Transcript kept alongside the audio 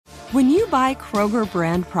When you buy Kroger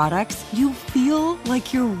brand products, you feel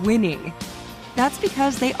like you're winning. That's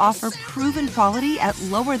because they offer proven quality at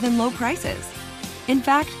lower than low prices. In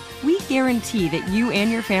fact, we guarantee that you and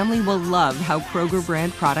your family will love how Kroger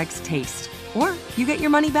brand products taste, or you get your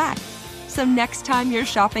money back. So next time you're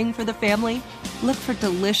shopping for the family, look for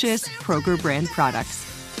delicious Kroger brand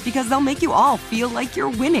products, because they'll make you all feel like you're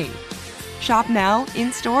winning. Shop now,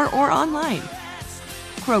 in-store, or online.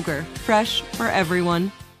 Kroger, fresh for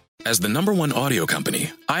everyone. As the #1 audio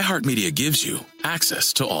company, iHeartMedia gives you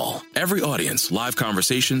access to all. Every audience, live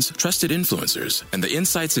conversations, trusted influencers, and the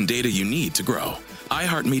insights and data you need to grow.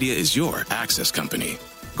 iHeartMedia is your access company.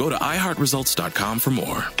 Go to iHeartResults.com for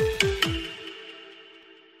more.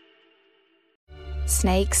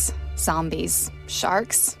 Snakes, zombies,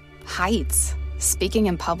 sharks, heights, speaking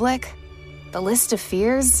in public. The list of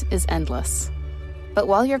fears is endless. But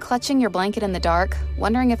while you're clutching your blanket in the dark,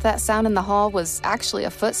 wondering if that sound in the hall was actually a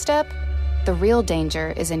footstep, the real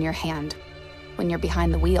danger is in your hand, when you're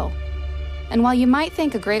behind the wheel. And while you might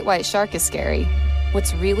think a great white shark is scary,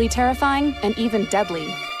 what's really terrifying and even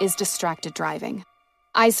deadly is distracted driving.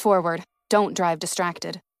 Eyes forward, don't drive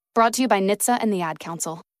distracted. Brought to you by NHTSA and the Ad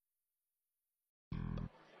Council.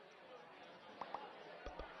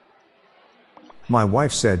 My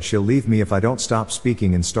wife said she'll leave me if I don't stop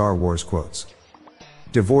speaking in Star Wars quotes.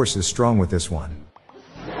 Divorce is strong with this one.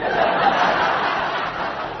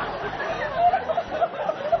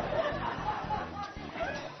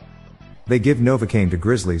 They give Novocaine to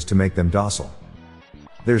grizzlies to make them docile.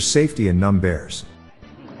 There's safety in numb bears.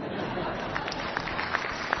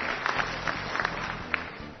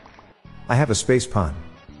 I have a space pun,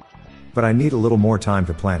 but I need a little more time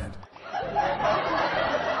to plan it.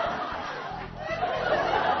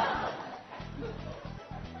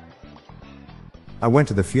 I went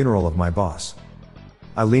to the funeral of my boss.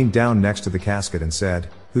 I leaned down next to the casket and said,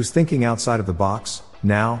 "Who's thinking outside of the box,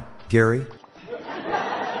 now, Gary?"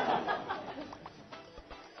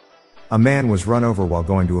 A man was run over while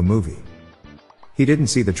going to a movie. He didn't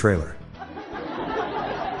see the trailer.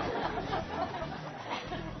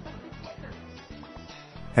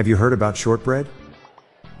 Have you heard about shortbread?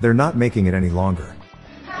 They're not making it any longer.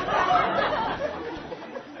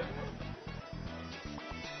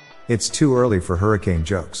 It's too early for hurricane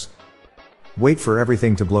jokes. Wait for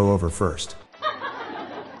everything to blow over first.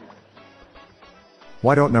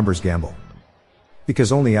 Why don't numbers gamble?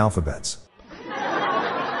 Because only alphabets.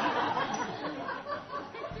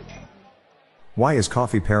 Why is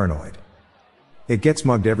coffee paranoid? It gets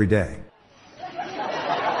mugged every day.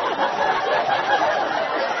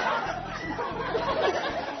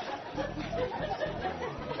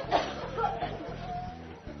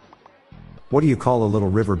 What do you call a little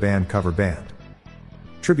river band cover band?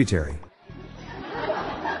 Tributary.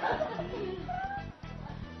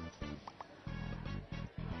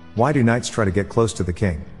 Why do knights try to get close to the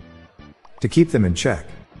king? To keep them in check.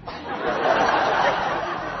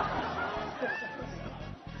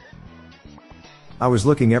 I was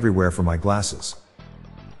looking everywhere for my glasses.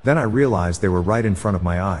 Then I realized they were right in front of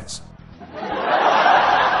my eyes.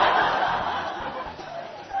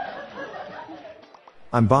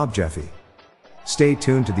 I'm Bob Jeffy. Stay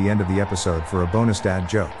tuned to the end of the episode for a bonus dad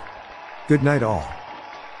joke. Good night all.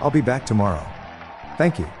 I'll be back tomorrow.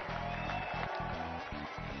 Thank you.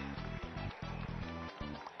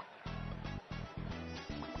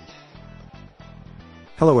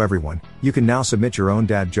 Hello everyone, you can now submit your own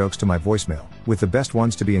dad jokes to my voicemail, with the best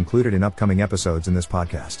ones to be included in upcoming episodes in this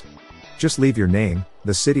podcast. Just leave your name,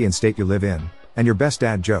 the city and state you live in, and your best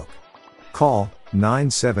dad joke. Call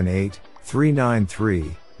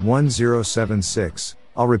 978-393-1076.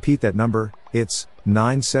 I'll repeat that number, it's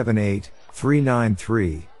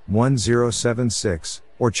 978-393-1076,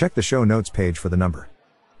 or check the show notes page for the number.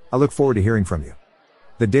 I look forward to hearing from you.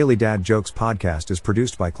 The Daily Dad Jokes podcast is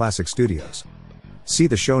produced by Classic Studios. See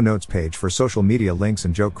the show notes page for social media links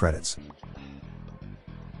and joke credits.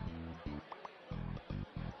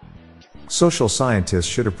 Social scientists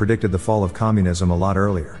should have predicted the fall of communism a lot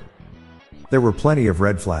earlier. There were plenty of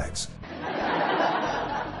red flags.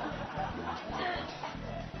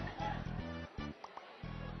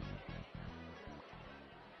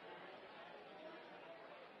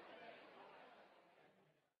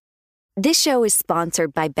 This show is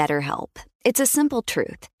sponsored by BetterHelp. It's a simple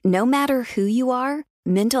truth. No matter who you are,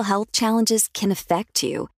 mental health challenges can affect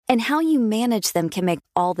you, and how you manage them can make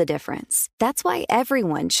all the difference. That's why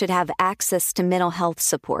everyone should have access to mental health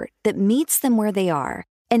support that meets them where they are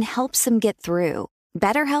and helps them get through.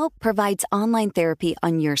 BetterHelp provides online therapy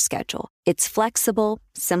on your schedule. It's flexible,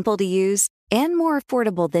 simple to use, and more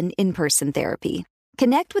affordable than in-person therapy.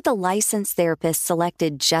 Connect with a licensed therapist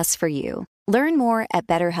selected just for you. Learn more at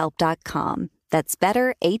BetterHelp.com. That's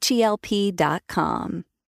BetterHelp.com.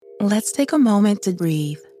 Let's take a moment to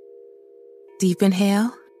breathe. Deep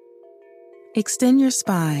inhale. Extend your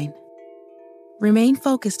spine. Remain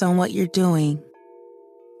focused on what you're doing.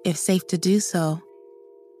 If safe to do so,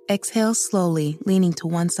 exhale slowly, leaning to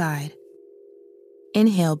one side.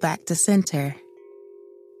 Inhale back to center.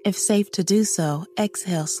 If safe to do so,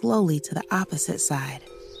 exhale slowly to the opposite side.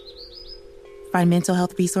 Find mental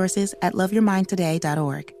health resources at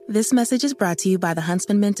loveyourmindtoday.org. This message is brought to you by the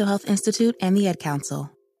Huntsman Mental Health Institute and the Ad Council.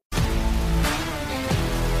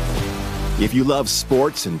 If you love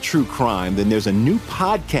sports and true crime, then there's a new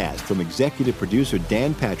podcast from executive producer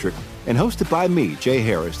Dan Patrick and hosted by me, Jay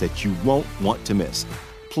Harris, that you won't want to miss.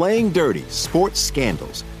 Playing Dirty: Sports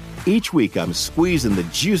Scandals. Each week, I'm squeezing the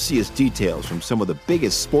juiciest details from some of the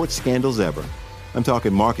biggest sports scandals ever. I'm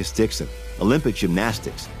talking Marcus Dixon, Olympic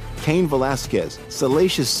gymnastics, Cain Velasquez,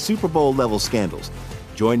 salacious Super Bowl-level scandals.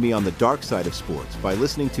 Join me on the dark side of sports by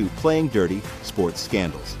listening to Playing Dirty: Sports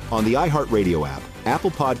Scandals on the iHeartRadio app,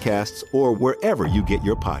 Apple Podcasts, or wherever you get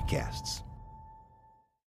your podcasts.